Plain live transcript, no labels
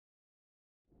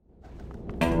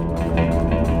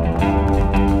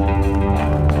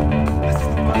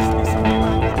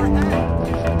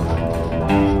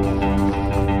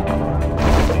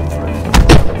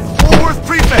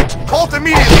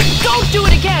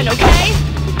again, okay?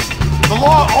 The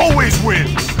law always wins!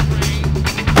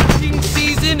 Shooting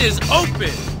season is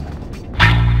open!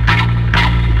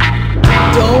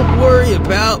 Don't worry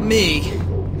about me.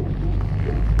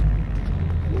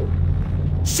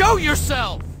 Show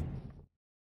yourself!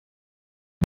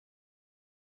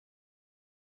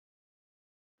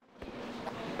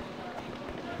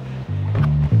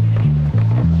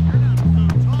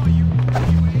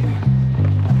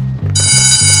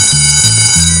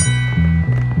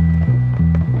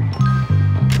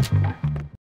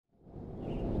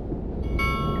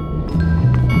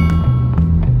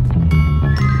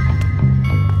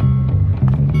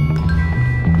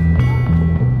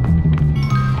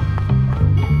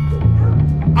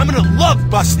 I'm gonna love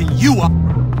busting you up!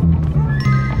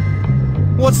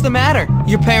 What's the matter?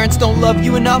 Your parents don't love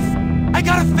you enough? I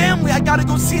got a family I gotta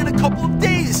go see in a couple of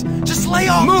days! Just lay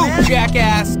off, Move, man!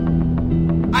 jackass!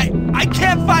 I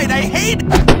can't fight, I hate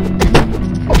it!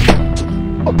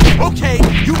 Okay,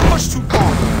 you pushed too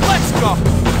far. Let's go!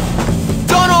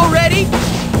 Done already?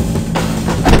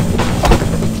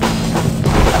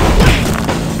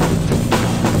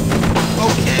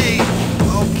 Okay,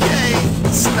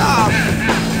 stop!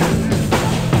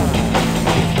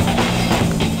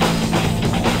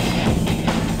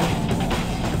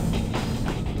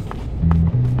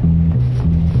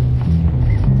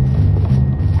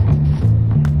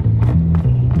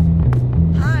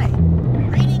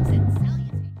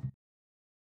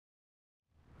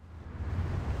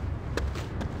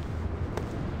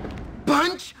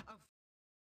 Bunch of...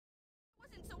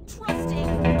 wasn't so trusting.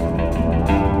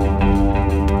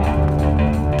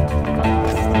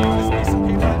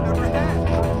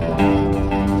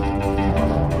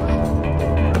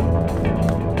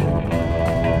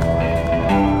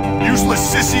 Useless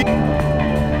sissy!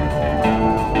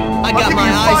 I got my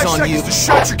eyes on you. To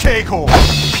shut your cake hole! You're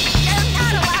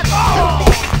not allowed to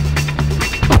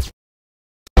do this.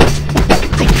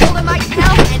 I told him I'd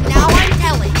tell, and now I'm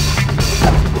telling.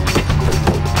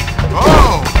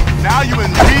 Oh, now you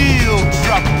in real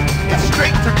trouble. It's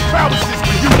straight to Krause's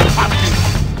for you, Hopkins.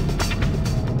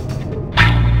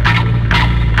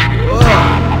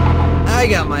 Whoa. I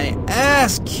got my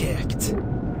ass kicked.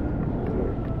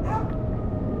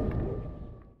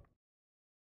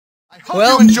 I hope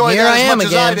Well, you enjoyed here that I as am much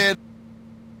as I again. did.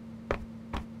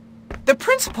 The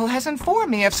principal has informed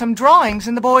me of some drawings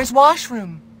in the boys'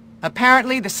 washroom.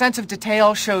 Apparently, the sense of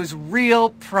detail shows real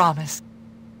promise.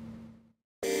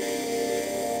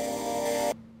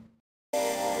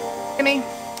 Jimmy,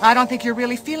 I don't think you're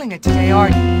really feeling it today, are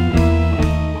you?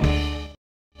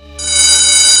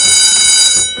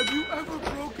 Have you ever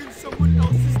broken someone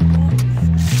else's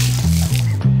bones?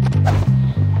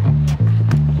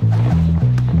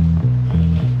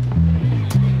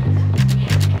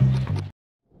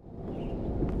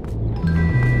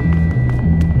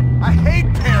 I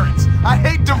hate parents. I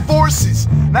hate divorces.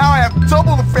 Now I have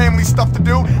double the family stuff to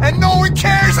do, and no one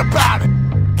cares about it.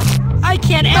 I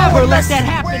can't ever let that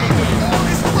happen again.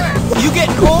 You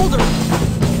getting older?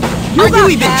 You Are got you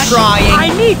even cash. trying? I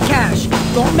need cash.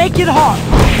 Don't make it hard.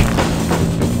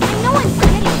 I know I'm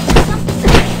forgetting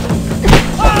something.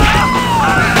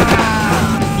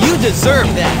 You deserve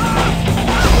that.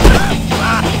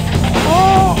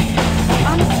 Oh,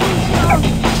 I'm too young.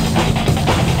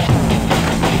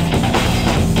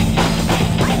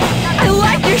 I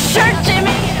like your shirt,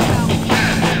 Jimmy.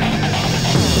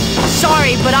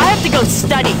 Sorry, but I have to go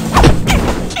study.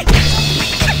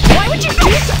 Why would you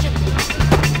do such a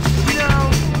thing? You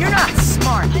know, you're not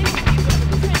smart.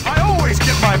 I always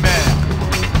get my man.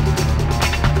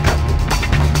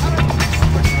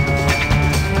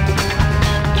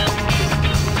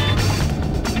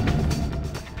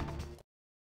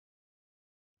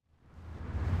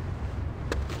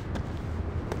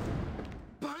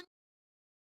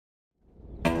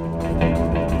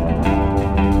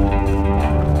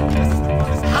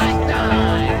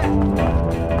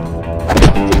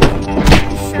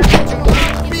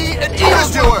 Be an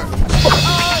evildoer.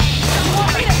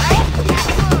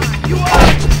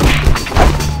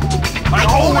 I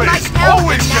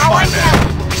always get my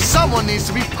man. Someone needs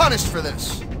to be punished for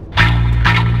this.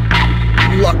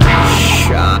 Lucky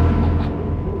shot.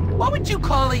 What would you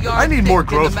call a yard I need more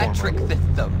thick in growth the metric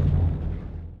system?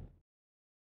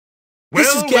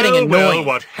 This is getting annoying. Well,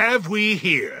 what have we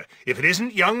here? If it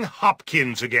isn't young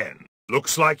Hopkins again.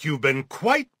 Looks like you've been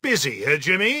quite busy,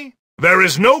 Jimmy? There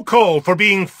is no call for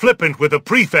being flippant with the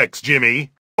prefects,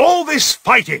 Jimmy. All this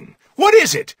fighting, what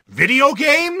is it? Video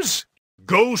games?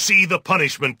 Go see the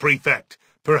punishment prefect.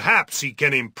 Perhaps he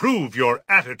can improve your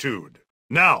attitude.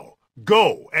 Now,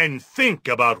 go and think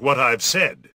about what I've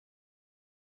said.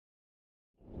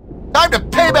 Time to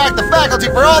pay pay back the faculty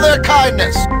for all their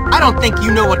kindness. I don't think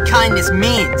you know what kindness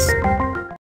means.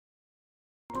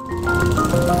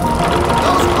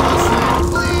 Those close,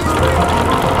 please.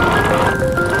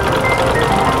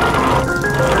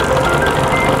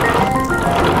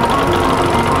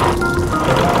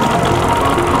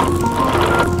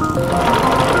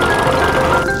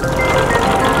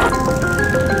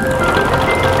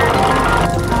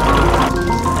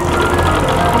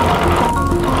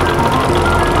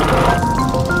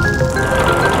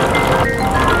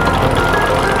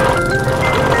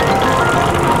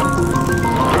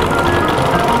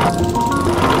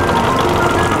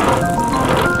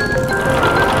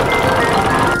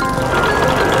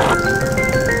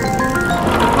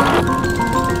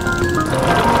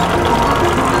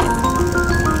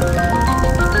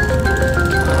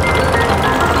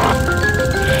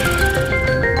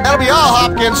 That'll be all,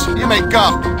 Hopkins. You may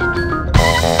go.